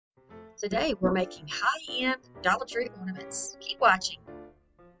Today we're making high-end Dollar Tree ornaments. Keep watching.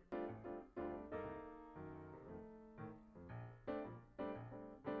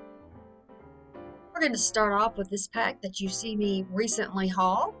 We're going to start off with this pack that you see me recently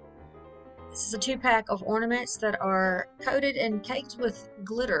haul. This is a 2-pack of ornaments that are coated and caked with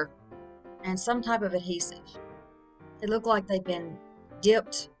glitter and some type of adhesive. They look like they've been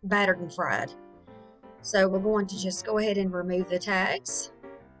dipped, battered, and fried. So we're going to just go ahead and remove the tags.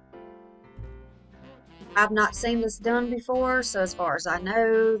 I've not seen this done before, so as far as I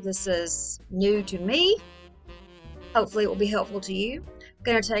know, this is new to me. Hopefully it will be helpful to you. I'm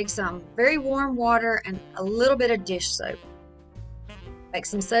going to take some very warm water and a little bit of dish soap. Take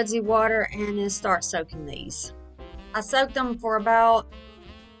some sudsy water and then start soaking these. I soaked them for about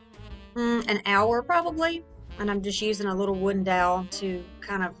an hour probably, and I'm just using a little wooden dowel to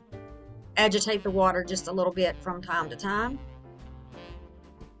kind of agitate the water just a little bit from time to time,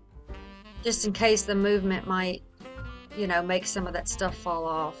 just in case the movement might, make some of that stuff fall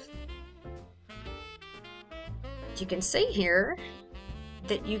off. You can see here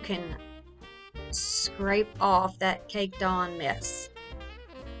that you can scrape off that caked on mess.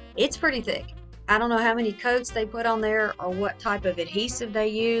 It's pretty thick. I don't know how many coats they put on there or what type of adhesive they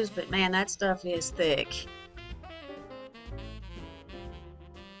use, but man, that stuff is thick.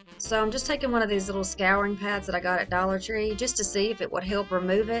 So I'm just taking one of these little scouring pads that I got at Dollar Tree just to see if it would help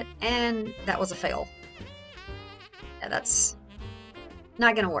remove it, and that was a fail. Yeah, that's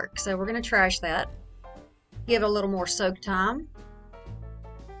not gonna work, so we're gonna trash that. Give it a little more soak time.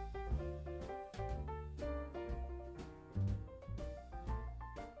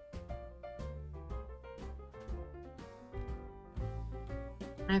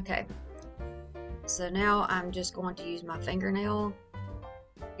 Okay, so now I'm just going to use my fingernail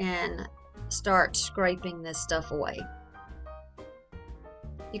and start scraping this stuff away.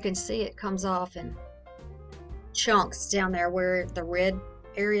 You can see it comes off in chunks down there where the red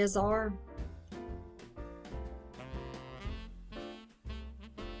areas are.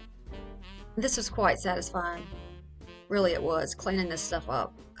 This was quite satisfying. Really it was, cleaning this stuff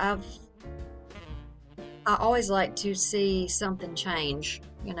up. I always like to see something change,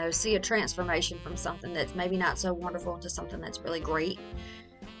 see a transformation from something that's maybe not so wonderful into something that's really great.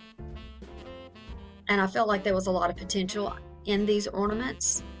 And I felt like there was a lot of potential in these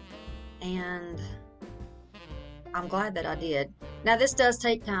ornaments, and I'm glad that I did. Now this does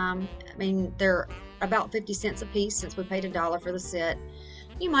take time. I mean, they're about 50 cents a piece since we paid $1 for the set.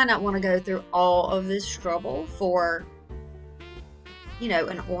 You might not want to go through all of this trouble for,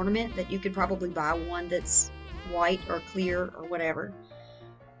 an ornament that you could probably buy one that's white or clear or whatever.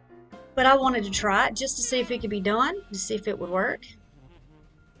 But I wanted to try it just to see if it could be done, to see if it would work.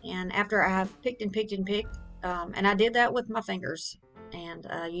 And after I have picked and picked and picked, and I did that with my fingers, and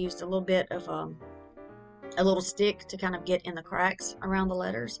I used a little bit of a little stick to kind of get in the cracks around the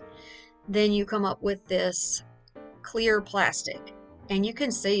letters, then you come up with this clear plastic. And you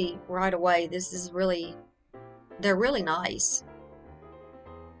can see right away, they're really nice.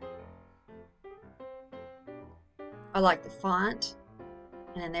 I like the font,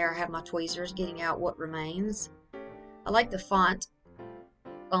 and then there I have my tweezers getting out what remains. I like the font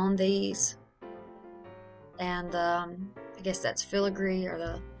on these, and I guess that's filigree, or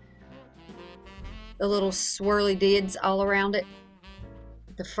the little swirly dids all around it.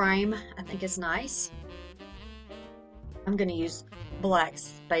 The frame, I think, is nice. I'm going to use black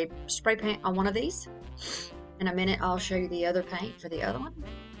spray paint on one of these. In a minute I'll show you the other paint for the other one.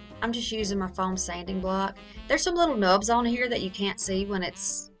 I'm just using my foam sanding block. There's some little nubs on here that you can't see when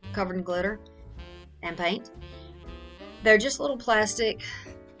it's covered in glitter and paint. They're just little plastic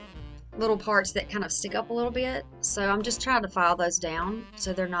little parts that kind of stick up a little bit, so I'm just trying to file those down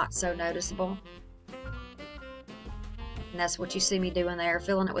so they're not so noticeable. And that's what you see me doing there,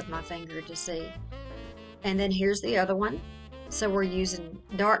 filling it with my finger to see. And then here's the other one. So we're using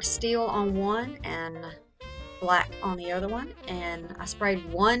dark steel on one and black on the other one, and I sprayed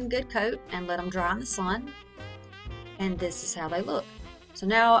one good coat and let them dry in the sun, and this is how they look. So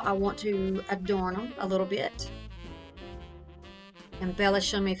now I want to adorn them a little bit,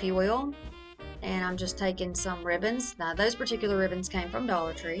 embellish them if you will, and I'm just taking some ribbons. Now those particular ribbons came from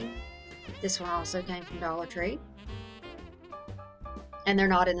Dollar Tree. This one also came from Dollar Tree, and they're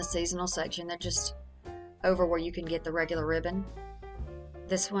not in the seasonal section, they're just over where you can get the regular ribbon.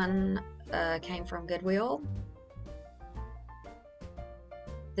 This one came from Goodwill.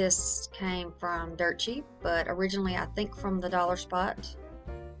 This came from Dirt Cheap, but originally I think from the Dollar Spot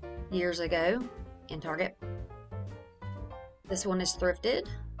years ago in Target. This one is thrifted.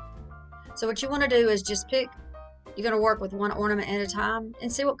 So what you want to do is just pick You're going to work with one ornament at a time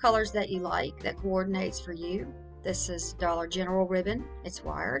and see what colors that you like that coordinates for you. This is Dollar General ribbon. It's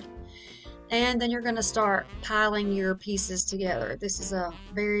wired. And then you're going to start piling your pieces together. This is a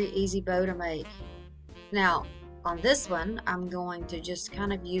very easy bow to make. Now, on this one, I'm going to just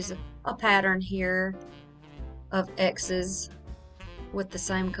kind of use a pattern here of X's with the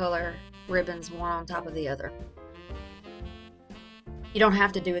same color ribbons, one on top of the other. You don't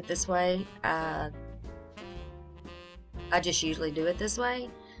have to do it this way. I just usually do it this way,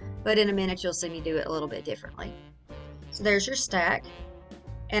 but in a minute you'll see me do it a little bit differently. So there's your stack,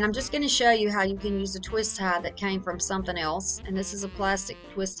 and I'm just going to show you how you can use a twist tie that came from something else. And this is a plastic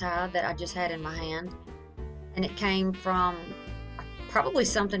twist tie that I just had in my hand, and it came from probably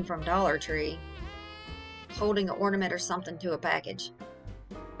something from Dollar Tree, holding an ornament or something to a package.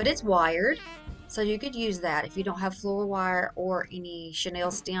 But it's wired, so you could use that if you don't have floor wire or any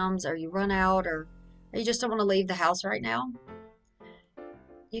chenille stems, or you run out, or you just don't want to leave the house right now.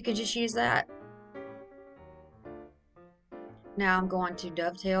 You could just use that. Now I'm going to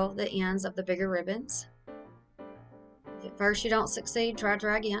dovetail the ends of the bigger ribbons. If at first you don't succeed, try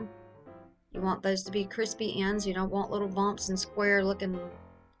again. You want those to be crispy ends. You don't want little bumps and square looking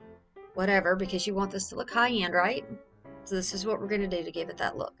whatever, because you want this to look high end, right? So this is what we're going to do to give it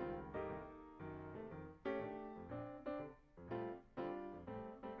that look.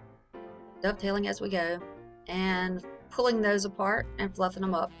 Dovetailing as we go and pulling those apart and fluffing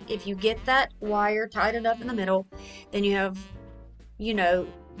them up. If you get that wire tied enough in the middle, then you have,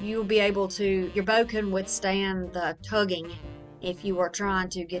 you'll be able to, your bow can withstand the tugging if you are trying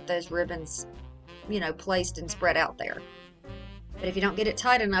to get those ribbons, placed and spread out there. But if you don't get it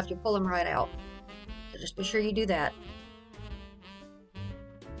tight enough, you'll pull them right out. So just be sure you do that.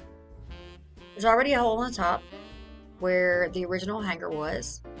 There's already a hole in the top where the original hanger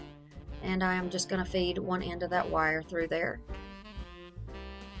was, and I am just going to feed one end of that wire through there.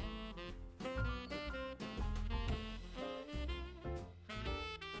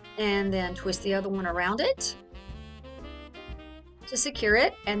 And then twist the other one around it to secure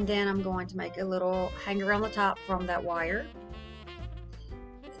it, and then I'm going to make a little hanger on the top from that wire.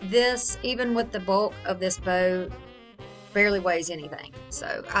 This, even with the bulk of this bow, barely weighs anything,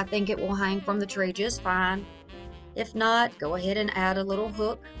 so I think it will hang from the tree just fine. If not, go ahead and add a little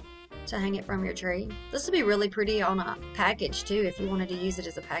hook to hang it from your tree. This would be really pretty on a package too, if you wanted to use it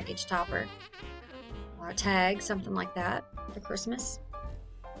as a package topper or a tag, something like that for Christmas.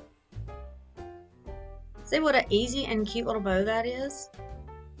 See what an easy and cute little bow that is?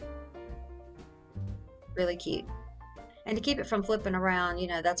 Really cute. And to keep it from flipping around,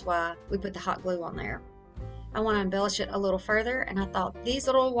 that's why we put the hot glue on there. I want to embellish it a little further, and I thought these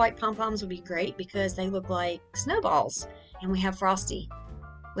little white pom-poms would be great because they look like snowballs, and we have Frosty.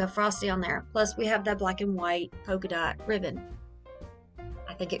 We have Frosty on there. Plus we have that black and white polka dot ribbon.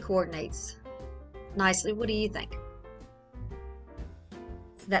 I think it coordinates nicely. What do you think?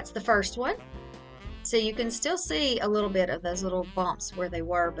 So that's the first one. So you can still see a little bit of those little bumps where they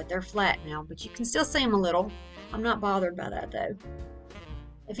were, but they're flat now, but you can still see them a little. I'm not bothered by that though.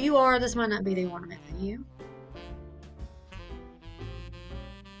 If you are, this might not be the ornament for you.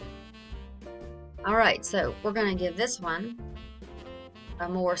 Alright, so we're going to give this one a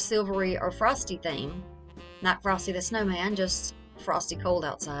more silvery or frosty theme. Not Frosty the Snowman, just frosty cold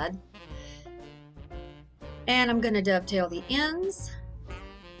outside. And I'm going to dovetail the ends.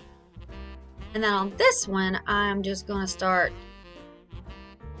 And then on this one, I'm just going to start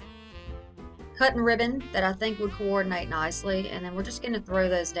cutting ribbon that I think would coordinate nicely. And then we're just going to throw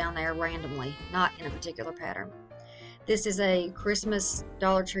those down there randomly, not in a particular pattern. This is a Christmas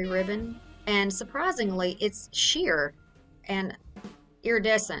Dollar Tree ribbon. And surprisingly, it's sheer and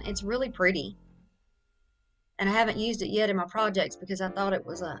iridescent. It's really pretty. And I haven't used it yet in my projects because I thought it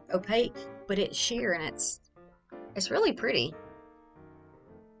was opaque, but it's sheer and it's really pretty.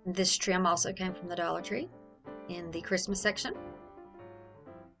 This trim also came from the Dollar Tree in the Christmas section.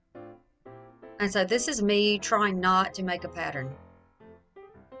 And so this is me trying not to make a pattern.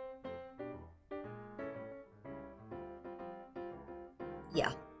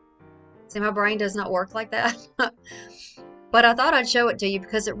 Yeah. See, my brain does not work like that. But I thought I'd show it to you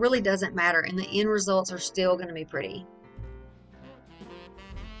because it really doesn't matter, and the end results are still going to be pretty.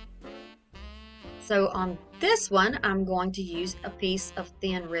 So on this one, I'm going to use a piece of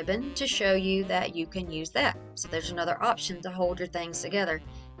thin ribbon to show you that you can use that. So there's another option to hold your things together.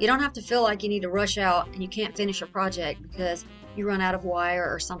 You don't have to feel like you need to rush out and you can't finish a project because you run out of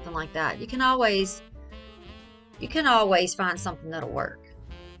wire or something like that. You can always find something that'll work.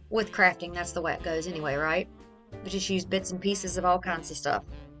 With crafting, that's the way it goes anyway, right? We just use bits and pieces of all kinds of stuff.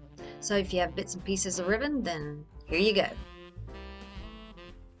 So if you have bits and pieces of ribbon, then Here you go.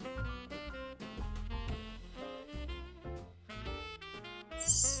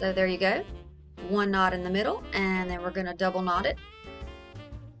 So there you go. One knot in the middle, and then we're going to double knot it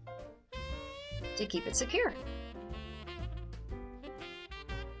to keep it secure.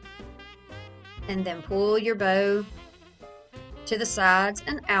 And then pull your bow to the sides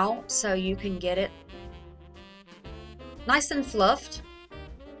and out so you can get it nice and fluffed.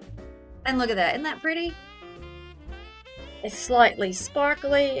 And look at that, isn't that pretty? It's slightly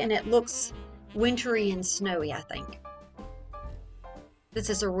sparkly and it looks wintry and snowy, I think.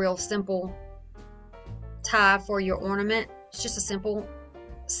 This is a real simple tie for your ornament. It's just a simple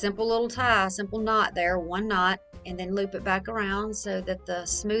little tie, simple knot there, one knot, and then loop it back around so that the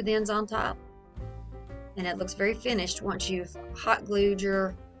smooth end's on top. And it looks very finished once you've hot glued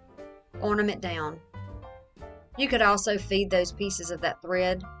your ornament down. You could also feed those pieces of that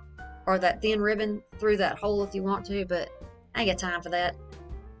thread or that thin ribbon through that hole if you want to, but I ain't got time for that.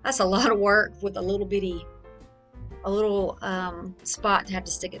 That's a lot of work with a little spot to have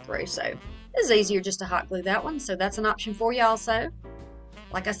to stick it through. So it's easier just to hot glue that one. So that's an option for you also.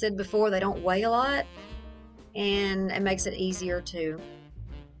 Like I said before, they don't weigh a lot and it makes it easier to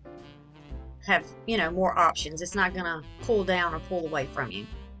have, you know, more options. It's not gonna pull down or pull away from you.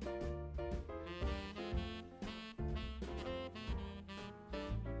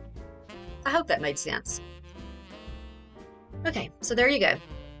 I hope that made sense. Okay, so there you go.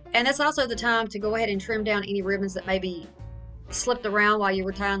 And that's also the time to go ahead and trim down any ribbons that maybe slipped around while you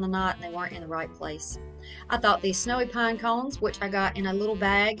were tying the knot and they weren't in the right place. I thought these snowy pine cones, which I got in a little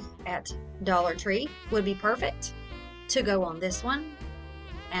bag at Dollar Tree, would be perfect to go on this one.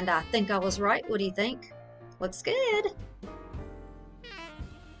 And I think I was right. What do you think? Looks good.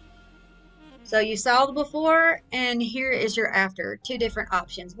 So you saw the before and here is your after. Two different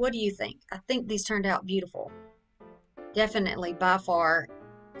options. What do you think? I think these turned out beautiful. Definitely by far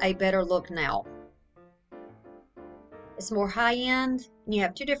a better look now. It's more high-end. You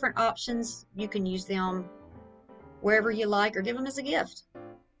have two different options. You can use them wherever you like or give them as a gift.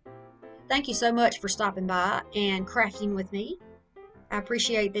 Thank you so much for stopping by and crafting with me. I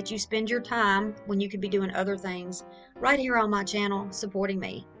appreciate that you spend your time when you could be doing other things right here on my channel supporting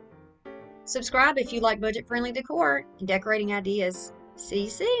me. Subscribe if you like budget-friendly decor and decorating ideas. See you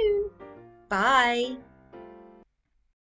soon. Bye.